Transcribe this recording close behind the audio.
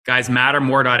Guys,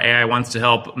 Mattermore.ai wants to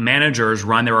help managers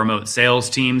run their remote sales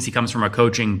teams. He comes from a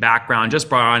coaching background, just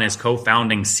brought on his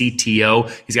co-founding CTO.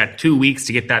 He's got 2 weeks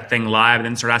to get that thing live and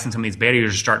then start asking some of these beta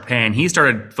users to start paying. He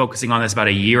started focusing on this about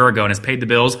a year ago and has paid the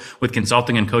bills with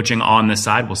consulting and coaching on the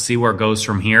side. We'll see where it goes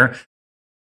from here.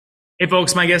 Hey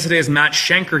folks, my guest today is Matt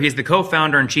Schenker. He's the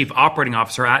co-founder and chief operating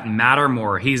officer at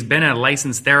Mattermore. He's been a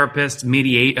licensed therapist,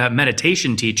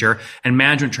 meditation teacher, and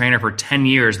management trainer for 10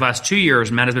 years. The last 2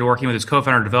 years, Matt has been working with his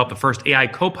co-founder to develop the first AI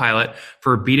co-pilot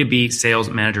for B2B sales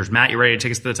managers. Matt, you ready to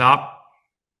take us to the top?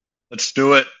 Let's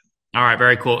do it. All right,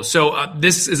 very cool. So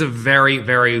this is a very,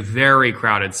 very, very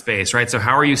crowded space, right? So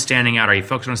how are you standing out? Are you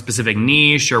focused on a specific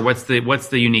niche, or what's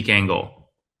the unique angle?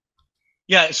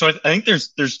 Yeah, so I think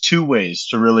there's two ways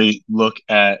to really look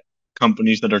at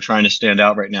companies that are trying to stand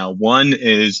out right now. One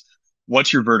is,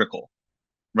 what's your vertical,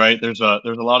 right? There's a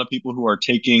lot of people who are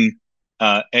taking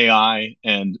AI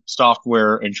and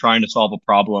software and trying to solve a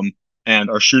problem and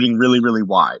are shooting really, really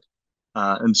wide.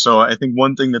 And so I think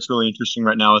one thing that's really interesting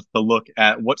right now is to look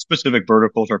at what specific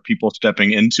verticals are people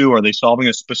stepping into. Are they solving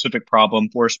a specific problem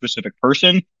for a specific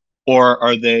person, or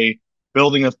are they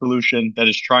building a solution that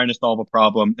is trying to solve a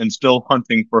problem and still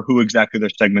hunting for who exactly they're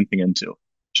segmenting into?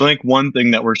 So I think one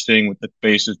thing that we're seeing with the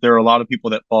space is there are a lot of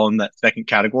people that fall in that second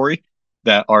category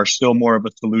that are still more of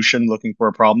a solution looking for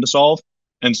a problem to solve.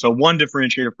 And so one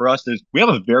differentiator for us is we have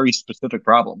a very specific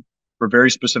problem for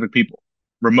very specific people,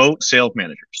 remote sales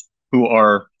managers who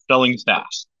are selling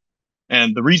SaaS.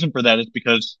 And the reason for that is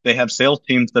because they have sales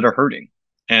teams that are hurting,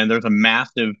 and there's a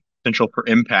massive potential for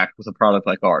impact with a product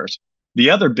like ours.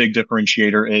 The other big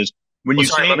differentiator is when you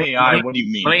say AI, what do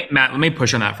you mean? Matt, let me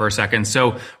push on that for a second.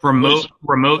 So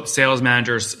remote sales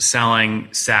managers selling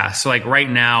SaaS. So like right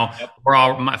now, we're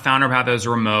all Founder Path is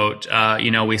remote.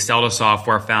 We sell to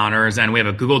software founders, and we have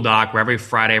a Google Doc where every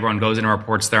Friday everyone goes in and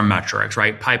reports their metrics,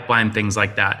 right? Pipeline, things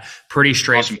like that. Pretty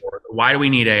straightforward. Awesome. Why do we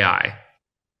need AI?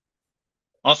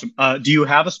 Awesome. Do you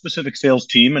have a specific sales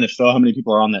team? And if so, how many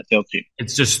people are on that sales team?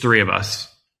 It's just 3 of us.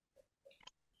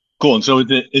 Cool. And so is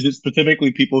it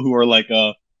specifically people who are like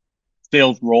a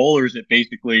sales role, or is it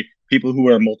basically people who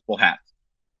wear multiple hats?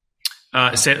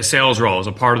 Sales role is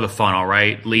a part of the funnel,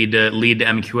 right? Lead to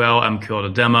MQL, MQL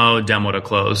to demo to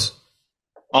close.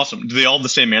 Awesome. Do they all have the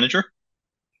same manager?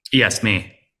 Yes,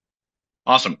 me.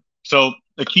 Awesome. So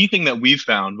the key thing that we've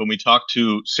found when we talk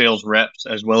to sales reps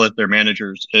as well as their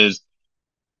managers is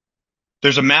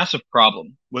there's a massive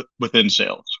problem within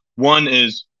sales. One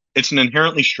is it's an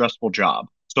inherently stressful job.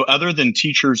 So other than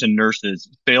teachers and nurses,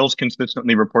 sales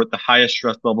consistently report the highest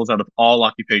stress levels out of all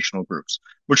occupational groups,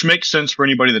 which makes sense for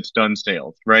anybody that's done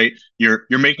sales, right? You're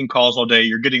making calls all day,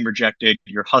 you're getting rejected,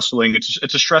 you're hustling. It's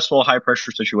a stressful, high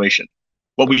pressure situation.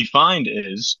 What we find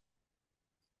is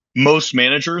most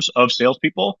managers of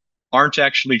salespeople aren't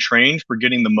actually trained for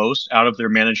getting the most out of their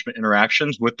management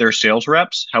interactions with their sales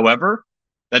reps. However,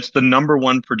 that's the number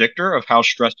one predictor of how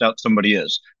stressed out somebody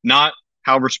is. Not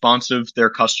how responsive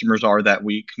their customers are that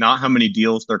week, not how many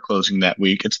deals they're closing that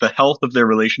week. It's the health of their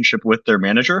relationship with their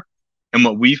manager. And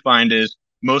what we find is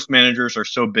most managers are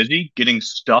so busy getting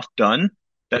stuff done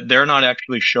that they're not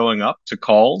actually showing up to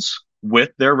calls with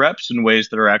their reps in ways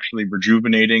that are actually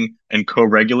rejuvenating and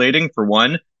co-regulating, for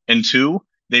one. And two,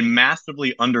 they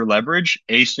massively under-leverage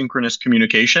asynchronous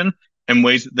communication in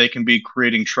ways that they can be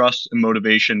creating trust and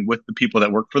motivation with the people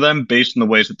that work for them based on the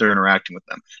ways that they're interacting with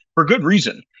them. For good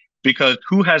reason. Because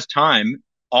who has time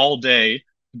all day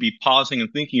to be pausing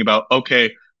and thinking about,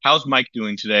 okay, how's Mike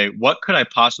doing today? What could I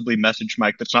possibly message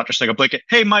Mike that's not just like a blanket,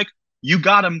 hey, Mike, you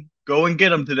got him. Go and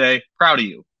get him today. Proud of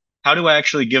you. How do I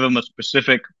actually give him a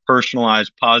specific,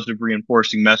 personalized, positive,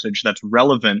 reinforcing message that's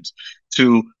relevant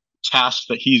to tasks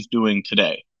that he's doing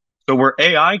today? So where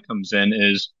AI comes in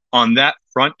is on that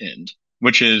front end,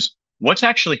 which is what's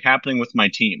actually happening with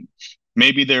my team.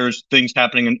 Maybe there's things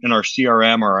happening in our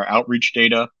CRM or our outreach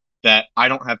data that I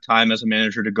don't have time as a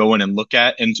manager to go in and look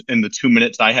at in the 2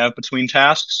 minutes I have between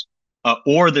tasks.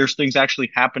 Or there's things actually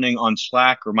happening on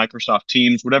Slack or Microsoft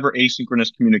Teams, whatever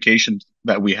asynchronous communications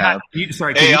that we have.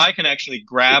 AI can actually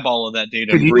grab all of that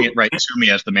data and bring it right to me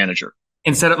as the manager.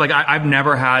 Instead of I've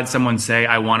never had someone say,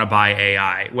 I want to buy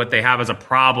AI. What they have is a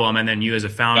problem, and then you as a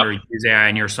founder use AI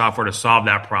in your software to solve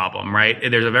that problem, right?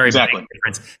 There's a very big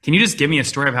difference. Can you just give me a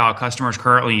story of how a customer is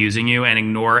currently using you and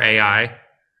ignore AI?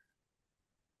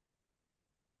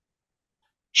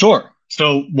 Sure.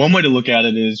 So one way to look at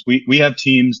it is we have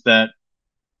teams that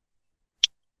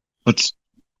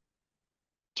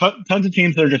tons of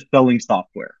teams that are just selling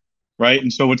software, right?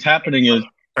 And so what's happening is,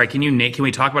 sorry, can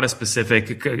we talk about a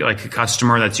specific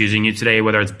customer that's using you today,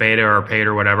 whether it's beta or paid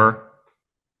or whatever?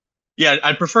 Yeah,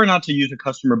 I'd prefer not to use a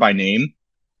customer by name.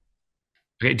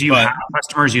 Okay. Do you have But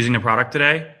customers using the product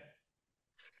today?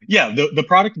 yeah, the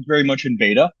product is very much in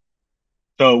beta.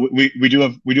 So we do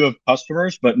have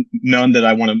customers, but none that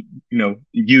I want to,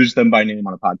 use them by name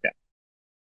on a podcast.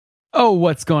 Oh,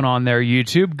 what's going on there,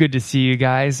 YouTube? Good to see you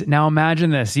guys. Now imagine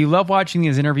this. You love watching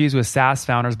these interviews with SaaS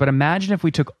founders, but imagine if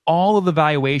we took all of the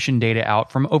valuation data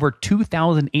out from over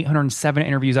 2,807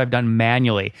 interviews I've done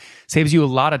manually. Saves you a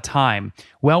lot of time.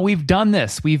 Well, we've done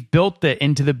this. We've built it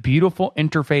into the beautiful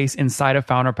interface inside of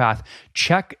FounderPath.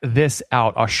 Check this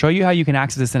out. I'll show you how you can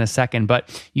access this in a second,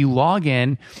 but you log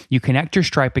in, you connect your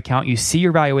Stripe account, you see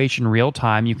your valuation real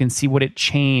time, you can see what it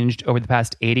changed over the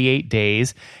past 88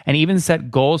 days, and even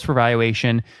set goals for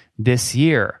valuation this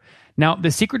year. Now,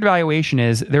 the secret to valuation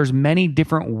is there's many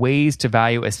different ways to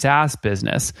value a SaaS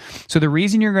business. So the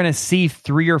reason you're going to see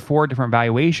 3 or 4 different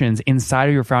valuations inside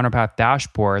of your FounderPath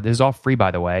dashboard, this is all free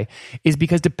by the way, is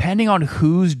because depending on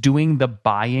who's doing the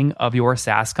buying of your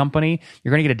SaaS company,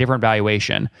 you're going to get a different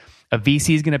valuation. A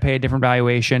VC is going to pay a different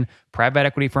valuation. Private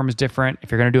equity firm is different.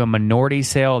 If you're going to do a minority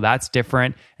sale, that's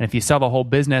different. And if you sell the whole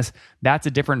business, that's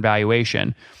a different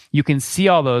valuation. You can see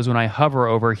all those when I hover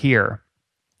over here.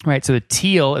 Right, so the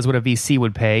teal is what a VC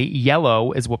would pay,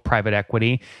 yellow is what private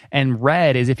equity, and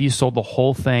red is if you sold the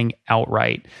whole thing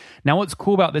outright. Now, what's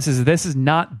cool about this is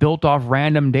not built off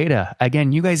random data.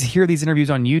 Again, you guys hear these interviews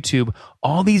on YouTube.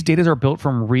 All these data are built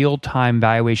from real-time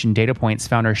valuation data points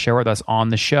founders share with us on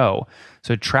the show.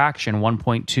 So traction,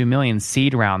 1.2 million,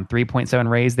 seed round, 3.7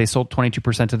 raise, they sold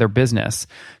 22% of their business.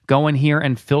 Go in here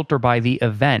and filter by the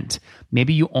event.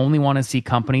 Maybe you only want to see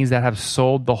companies that have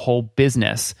sold the whole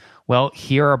business. Well,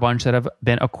 here are a bunch that have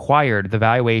been acquired, the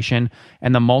valuation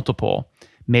and the multiple.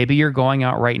 Maybe you're going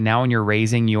out right now and you're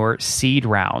raising your seed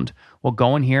round. Well,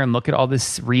 go in here and look at all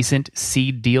this recent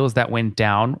seed deals that went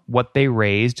down, what they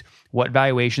raised, what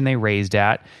valuation they raised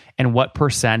at, and what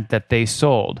percent that they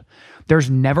sold. There's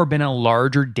never been a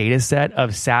larger data set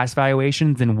of SaaS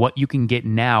valuations than what you can get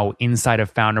now inside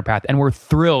of FounderPath, and we're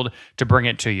thrilled to bring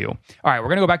it to you. All right, we're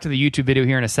going to go back to the YouTube video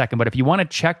here in a second, but if you want to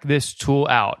check this tool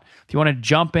out, if you want to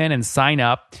jump in and sign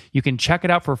up, you can check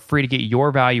it out for free to get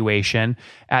your valuation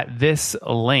at this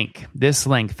link,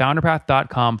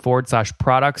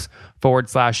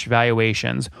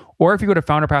 founderpath.com/products/valuations. Or if you go to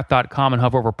founderpath.com and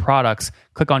hover over products,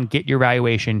 click on get your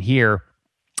valuation here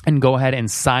and go ahead and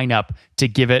sign up to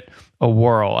give it a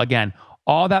whirl. Again,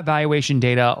 all that valuation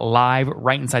data live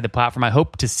right inside the platform. I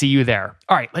hope to see you there.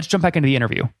 All right, let's jump back into the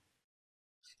interview.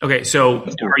 Okay, so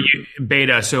are you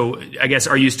beta? So I guess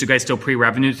are you guys still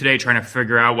pre-revenue today, trying to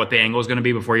figure out what the angle is going to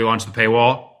be before you launch the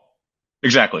paywall?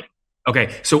 Exactly.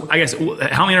 Okay, so I guess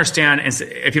help me understand.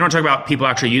 If you don't talk about people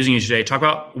actually using you today, talk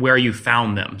about where you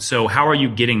found them. So how are you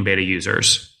getting beta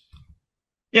users?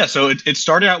 Yeah, so it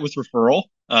started out with referral.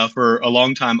 For a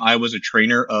long time, I was a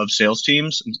trainer of sales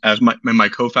teams. As my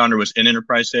co-founder was in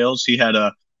enterprise sales, he had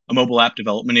a mobile app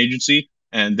development agency,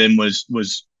 and then was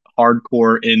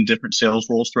hardcore in different sales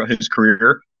roles throughout his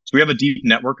career. So we have a deep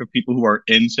network of people who are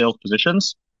in sales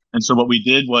positions. And so what we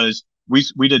did was we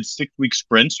did 6-week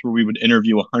sprints where we would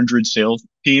interview 100 sales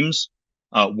teams,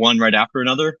 one right after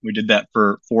another. We did that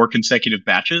for 4 consecutive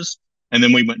batches, and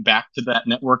then we went back to that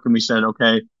network and we said,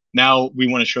 okay, now we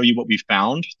want to show you what we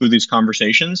found through these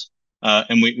conversations,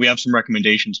 and we have some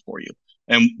recommendations for you.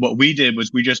 And what we did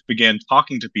was we just began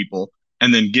talking to people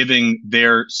and then giving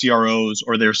their CROs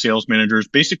or their sales managers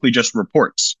basically just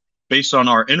reports based on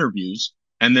our interviews.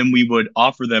 And then we would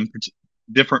offer them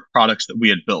different products that we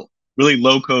had built, really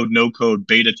low code, no code,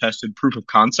 beta tested proof of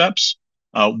concepts.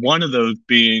 One of those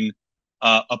being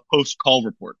a post call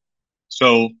report.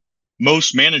 So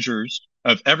most managers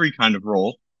of every kind of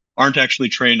role aren't actually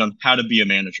trained on how to be a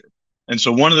manager. And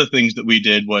so one of the things that we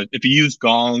did was if you use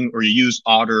Gong or you use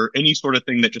Otter, any sort of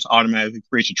thing that just automatically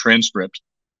creates a transcript,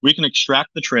 we can extract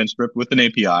the transcript with an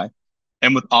API,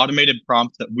 and with automated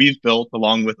prompts that we've built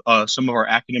along with some of our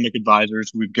academic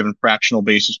advisors who we've given fractional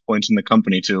basis points in the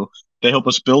company to, they help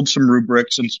us build some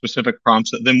rubrics and specific prompts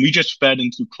that then we just fed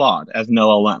into Claude as an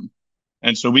LLM.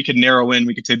 And so we could narrow in,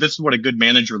 we could say, this is what a good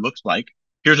manager looks like.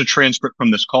 Here's a transcript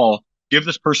from this call. Give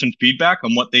this person feedback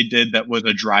on what they did that was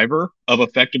a driver of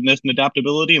effectiveness and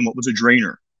adaptability and what was a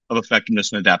drainer of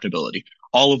effectiveness and adaptability,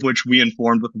 all of which we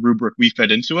informed with the rubric we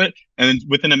fed into it. And then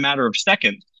within a matter of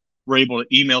seconds, we're able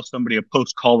to email somebody a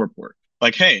post-call report.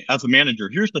 Like, hey, as a manager,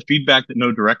 here's the feedback that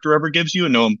no director ever gives you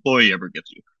and no employee ever gives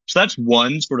you. So that's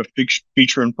one sort of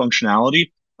feature and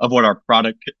functionality of what our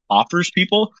product offers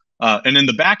people. And in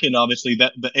the back end, obviously,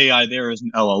 that the AI there is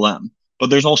an LLM. But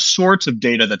there's all sorts of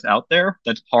data that's out there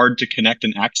that's hard to connect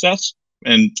and access.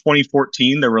 In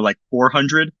 2014, there were like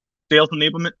 400 sales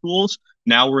enablement tools.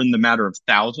 Now we're in the matter of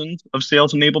thousands of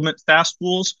sales enablement SaaS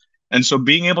tools. And so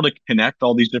being able to connect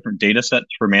all these different data sets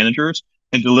for managers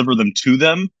and deliver them to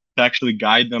them to actually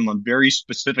guide them on very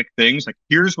specific things, like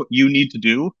here's what you need to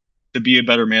do to be a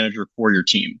better manager for your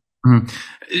team. Mhm.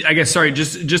 I guess, sorry,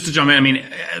 just to jump in. I mean,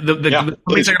 the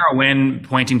companies that are win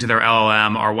pointing to their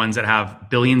LLM are ones that have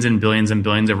billions and billions and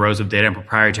billions of rows of data and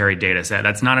proprietary data set.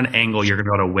 That's not an angle you're going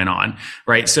to be able to win on,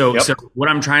 right? So what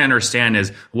I'm trying to understand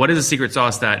is what is the secret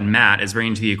sauce that Matt is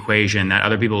bringing to the equation that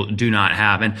other people do not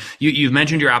have? And you've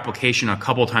mentioned your application a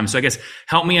couple of times. So I guess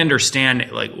help me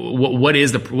understand, like,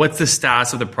 what's the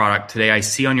status of the product today? I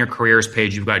see on your careers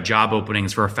page, you've got job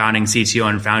openings for a founding CTO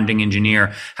and founding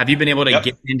engineer. Have you been able to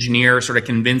get engineers, sort of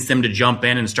convince them to jump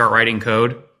in and start writing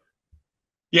code?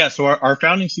 Yeah, so our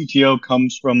founding CTO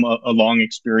comes from a long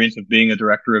experience of being a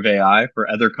director of AI for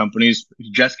other companies.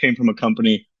 He just came from a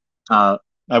company, I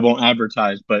won't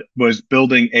advertise, but was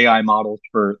building AI models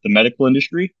for the medical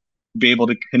industry to be able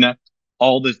to connect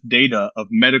all this data of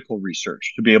medical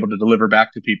research to be able to deliver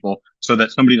back to people so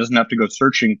that somebody doesn't have to go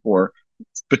searching for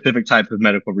specific types of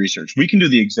medical research. We can do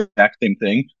the exact same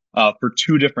thing for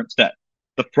two different sets.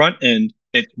 The front end,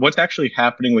 it's what's actually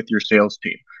happening with your sales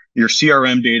team, your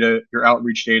CRM data, your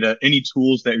outreach data, any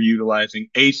tools that you're utilizing,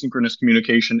 asynchronous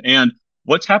communication, and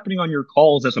what's happening on your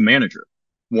calls as a manager,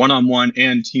 one-on-one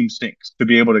and team syncs, to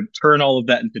be able to turn all of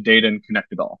that into data and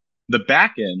connect it all. The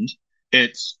back end,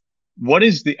 it's what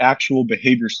is the actual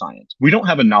behavior science? We don't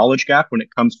have a knowledge gap when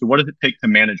it comes to what does it take to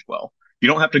manage well. You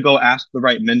don't have to go ask the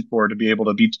right mentor to be able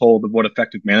to be told of what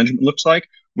effective management looks like.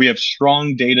 We have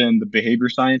strong data in the behavior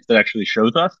science that actually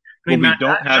shows us. I mean, what we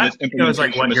don't have is implementation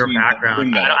like what your machines that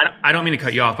bring background. that up. I don't mean to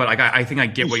cut you off, but like I think I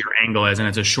get what your angle is, and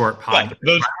it's a short podcast.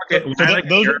 Those are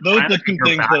the two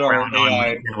things that are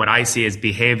AI. What I see is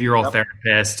behavioral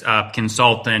therapist,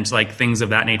 consultant, like things of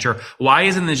that nature. Why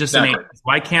isn't this just an?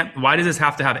 Why does this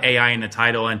have to have AI in the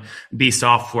title and be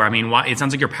software? I mean, why? It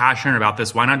sounds like you're passionate about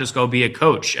this. Why not just go be a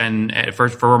coach and for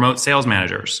remote sales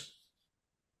managers?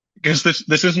 Because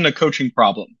this isn't a coaching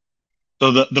problem.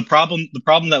 So the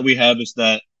problem that we have is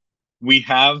that we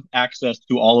have access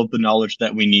to all of the knowledge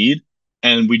that we need,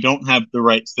 and we don't have the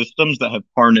right systems that have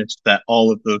harnessed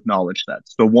all of those knowledge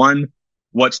sets. So one,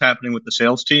 what's happening with the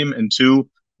sales team? And two,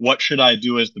 what should I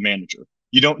do as the manager?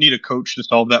 You don't need a coach to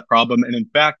solve that problem. And in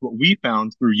fact, what we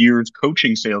found through years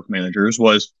coaching sales managers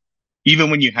was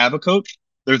even when you have a coach,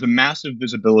 there's a massive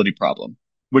visibility problem,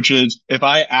 which is if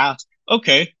I ask,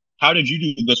 okay, how did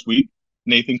you do this week,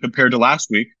 Nathan, compared to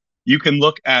last week? You can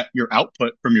look at your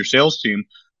output from your sales team,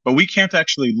 but we can't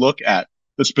actually look at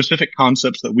the specific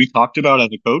concepts that we talked about as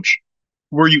a coach.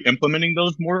 Were you implementing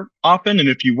those more often? And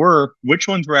if you were, which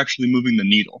ones were actually moving the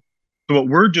needle? So what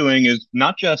we're doing is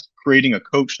not just creating a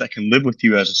coach that can live with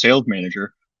you as a sales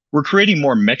manager. We're creating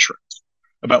more metrics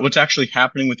about what's actually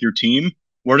happening with your team.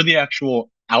 What are the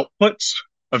actual outputs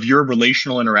of your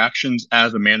relational interactions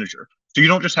as a manager? So you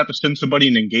don't just have to send somebody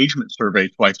an engagement survey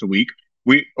twice a week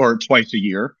or twice a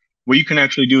year. What you can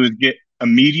actually do is get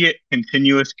immediate,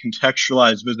 continuous,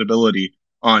 contextualized visibility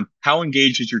on how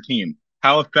engaged is your team?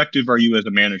 How effective are you as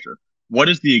a manager? What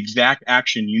is the exact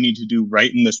action you need to do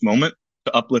right in this moment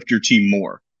to uplift your team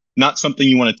more? Not something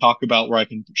you want to talk about where I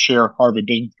can share Harvard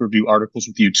Business Review articles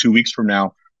with you 2 weeks from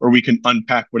now, or we can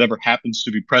unpack whatever happens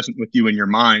to be present with you in your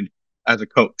mind as a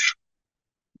coach.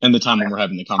 And the time when we're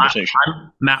having the conversation.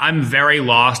 I'm very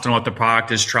lost on what the product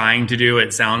is trying to do.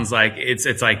 It sounds like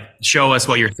it's like, show us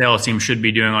what your sales team should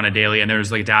be doing on a daily, and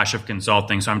there's like a dash of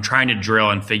consulting. So I'm trying to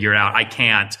drill and figure it out. I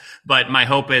can't, but my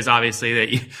hope is obviously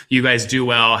that you guys do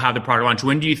well, have the product launch.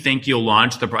 When do you think you'll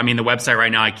launch the website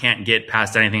right now, I can't get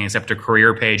past anything except a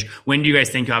career page. When do you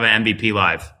guys think you'll have an MVP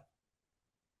live?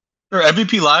 Sure,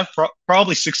 MVP live,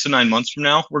 probably 6 to 9 months from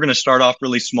now. We're going to start off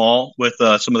really small with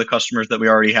some of the customers that we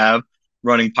already have,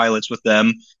 running pilots with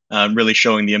them, really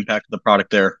showing the impact of the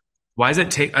product there. Why does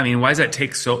that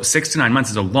take so 6 to 9 months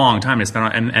is a long time to spend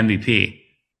on MVP?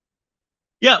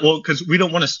 Yeah, well, because we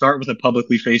don't want to start with a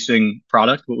publicly facing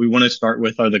product. What we want to start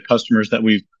with are the customers that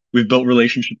we've built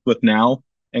relationships with now,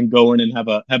 and go in and have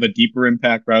a deeper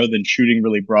impact rather than shooting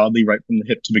really broadly right from the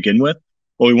hip to begin with.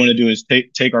 What we want to do is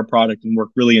take our product and work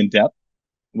really in depth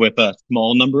with a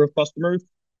small number of customers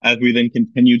as we then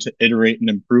continue to iterate and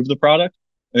improve the product.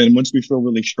 And once we feel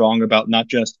really strong about not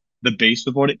just the base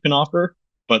of what it can offer,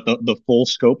 but the full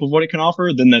scope of what it can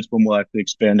offer, then that's when we'll actually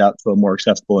expand out to a more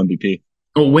accessible MVP.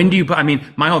 Well, when do you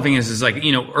my whole thing is like,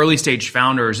 early stage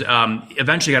founders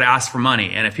eventually got to ask for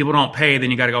money. And if people don't pay, then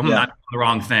you got to go, I'm doing the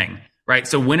wrong thing. Right.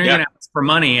 So when are you going to ask for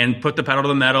money and put the pedal to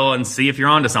the metal and see if you're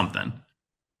onto something?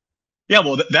 Yeah,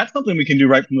 well, that's something we can do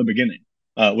right from the beginning.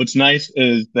 What's nice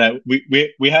is that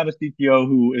we have a CTO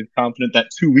who is confident that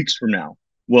 2 weeks from now,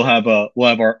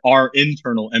 our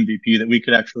internal MVP that we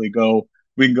could actually go.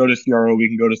 We can go to CRO, we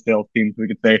can go to sales teams. We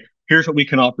could say, here's what we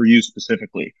can offer you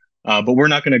specifically. But we're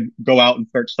not going to go out and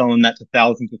start selling that to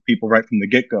thousands of people right from the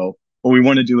get go. What we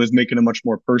want to do is make it a much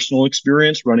more personal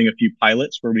experience, running a few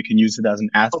pilots where we can use it as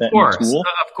an asset and a tool.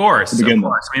 Of course. I mean,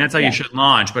 that's how you should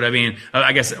launch. But I mean,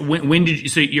 I guess when did you,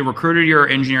 so you recruited your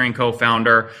engineering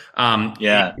co-founder.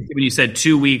 When you said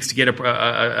 2 weeks to get an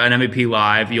MVP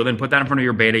live, you'll then put that in front of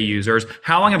your beta users.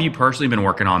 How long have you personally been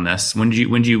working on this? When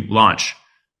did you launch?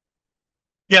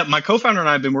 Yeah, my co-founder and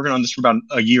I have been working on this for about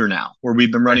a year now, where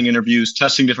we've been running interviews,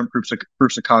 testing different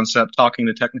proofs of concept, talking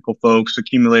to technical folks,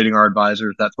 accumulating our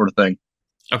advisors, that sort of thing.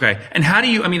 Okay. And how do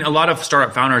you, I mean, a lot of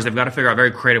startup founders, they've got to figure out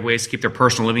very creative ways to keep their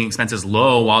personal living expenses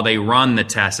low while they run the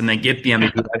test and they get the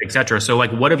MVP, et cetera. So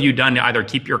like, what have you done to either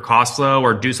keep your costs low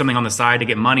or do something on the side to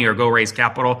get money or go raise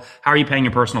capital? How are you paying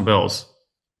your personal bills?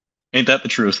 Ain't that the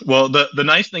truth? Well, the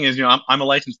nice thing is, I'm a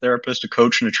licensed therapist, a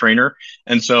coach, and a trainer.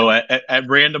 And so at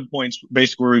random points,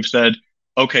 basically where we've said,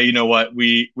 okay, you know what,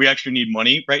 we actually need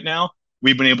money right now.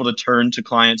 We've been able to turn to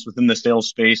clients within the sales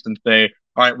space and say,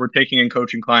 all right, we're taking in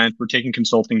coaching clients, we're taking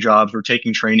consulting jobs, we're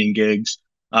taking training gigs.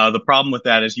 The problem with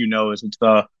that, as you know, is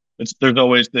there's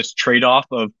always this trade-off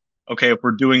of, okay, if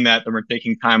we're doing that, then we're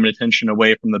taking time and attention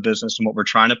away from the business and what we're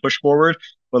trying to push forward.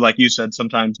 But like you said,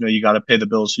 sometimes, you got to pay the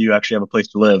bills so you actually have a place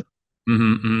to live.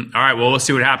 Mm-hmm, mm-hmm. All right. Well, we'll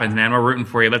see what happens, man. We're rooting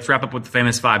for you. Let's wrap up with the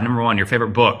famous five. Number one, your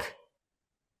favorite book.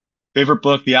 Favorite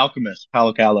book, The Alchemist,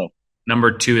 Paulo Coelho.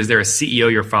 Number two, is there a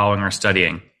CEO you're following or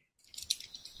studying?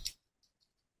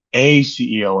 A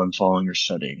CEO I'm following or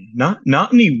studying.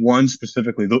 Not any one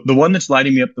specifically. The one that's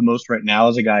lighting me up the most right now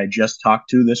is a guy I just talked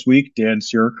to this week, Dan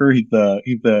Siriker. He's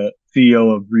the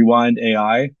CEO of Rewind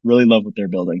AI. Really love what they're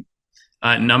building.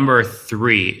 Number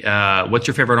three, what's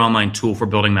your favorite online tool for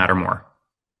building Mattermore?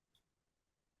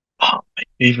 Oh, my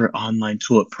favorite online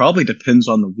tool. It probably depends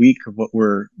on the week of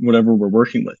whatever we're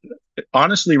working with.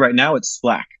 Honestly, right now it's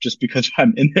Slack, just because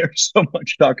I'm in there so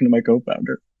much talking to my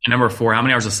co-founder. And number four, how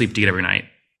many hours of sleep do you get every night?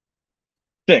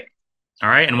 6. All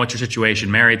right. And what's your situation?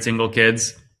 Married, single,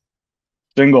 kids?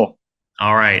 Single.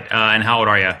 All right. And how old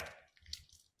are you?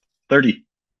 30.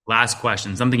 Last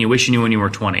question. Something you wish you knew when you were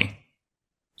 20.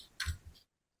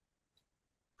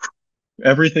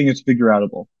 Everything is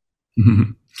figure-outable.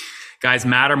 Guys,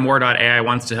 Mattermore.ai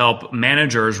wants to help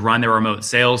managers run their remote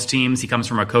sales teams. He comes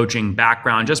from a coaching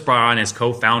background, just brought on his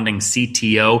co-founding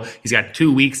CTO. He's got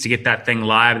 2 weeks to get that thing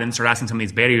live and then start asking some of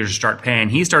these beta users to start paying.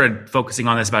 He started focusing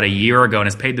on this about a year ago and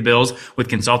has paid the bills with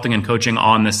consulting and coaching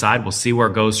on the side. We'll see where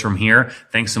it goes from here.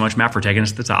 Thanks so much, Matt, for taking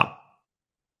us to the top.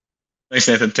 Thanks,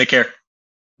 Nathan. Take care.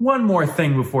 One more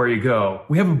thing before you go.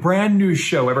 We have a brand new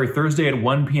show every Thursday at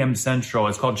 1 p.m. Central.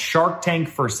 It's called Shark Tank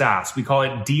for SaaS. We call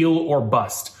it Deal or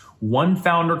Bust. One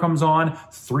founder comes on,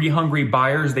 3 hungry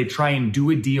buyers, they try and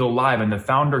do a deal live, and the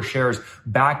founder shares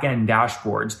back-end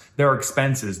dashboards, their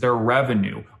expenses, their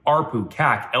revenue, ARPU,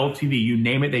 CAC, LTV, you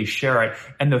name it, they share it.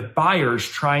 And the buyers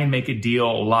try and make a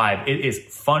deal live. It is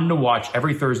fun to watch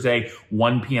every Thursday,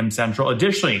 1 p.m. Central.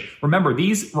 Additionally, remember,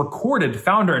 these recorded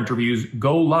founder interviews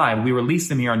go live. We release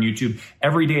them here on YouTube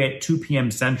every day at 2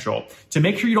 p.m. Central. To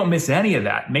make sure you don't miss any of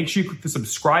that, make sure you click the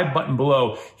subscribe button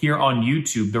below here on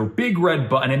YouTube, the big red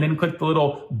button, and then click the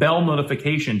little bell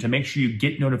notification to make sure you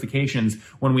get notifications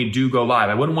when we do go live.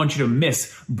 I wouldn't want you to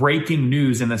miss breaking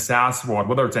news in the SaaS world,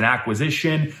 whether it's an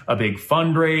acquisition, a big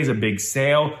fundraise, a big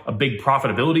sale, a big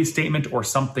profitability statement, or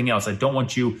something else. I don't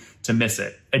want you to miss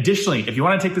it. Additionally, if you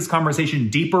want to take this conversation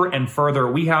deeper and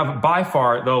further, we have by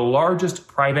far the largest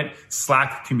private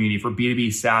Slack community for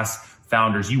B2B SaaS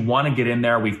founders. You want to get in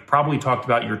there. We've probably talked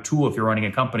about your tool if you're running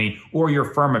a company or your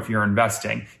firm if you're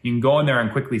investing. You can go in there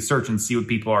and quickly search and see what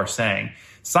people are saying.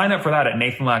 Sign up for that at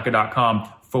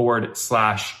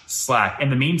nathanlacka.com/Slack. In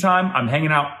the meantime, I'm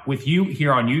hanging out with you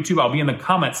here on YouTube. I'll be in the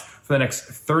comments for the next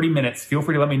 30 minutes. Feel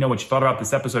free to let me know what you thought about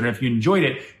this episode. And if you enjoyed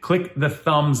it, click the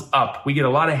thumbs up. We get a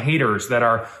lot of haters that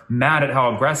are mad at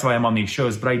how aggressive I am on these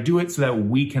shows, but I do it so that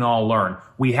we can all learn.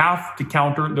 We have to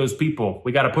counter those people.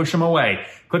 We got to push them away.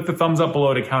 Click the thumbs up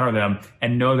below to counter them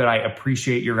and know that I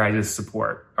appreciate your guys'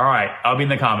 support. All right. I'll be in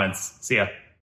the comments. See ya.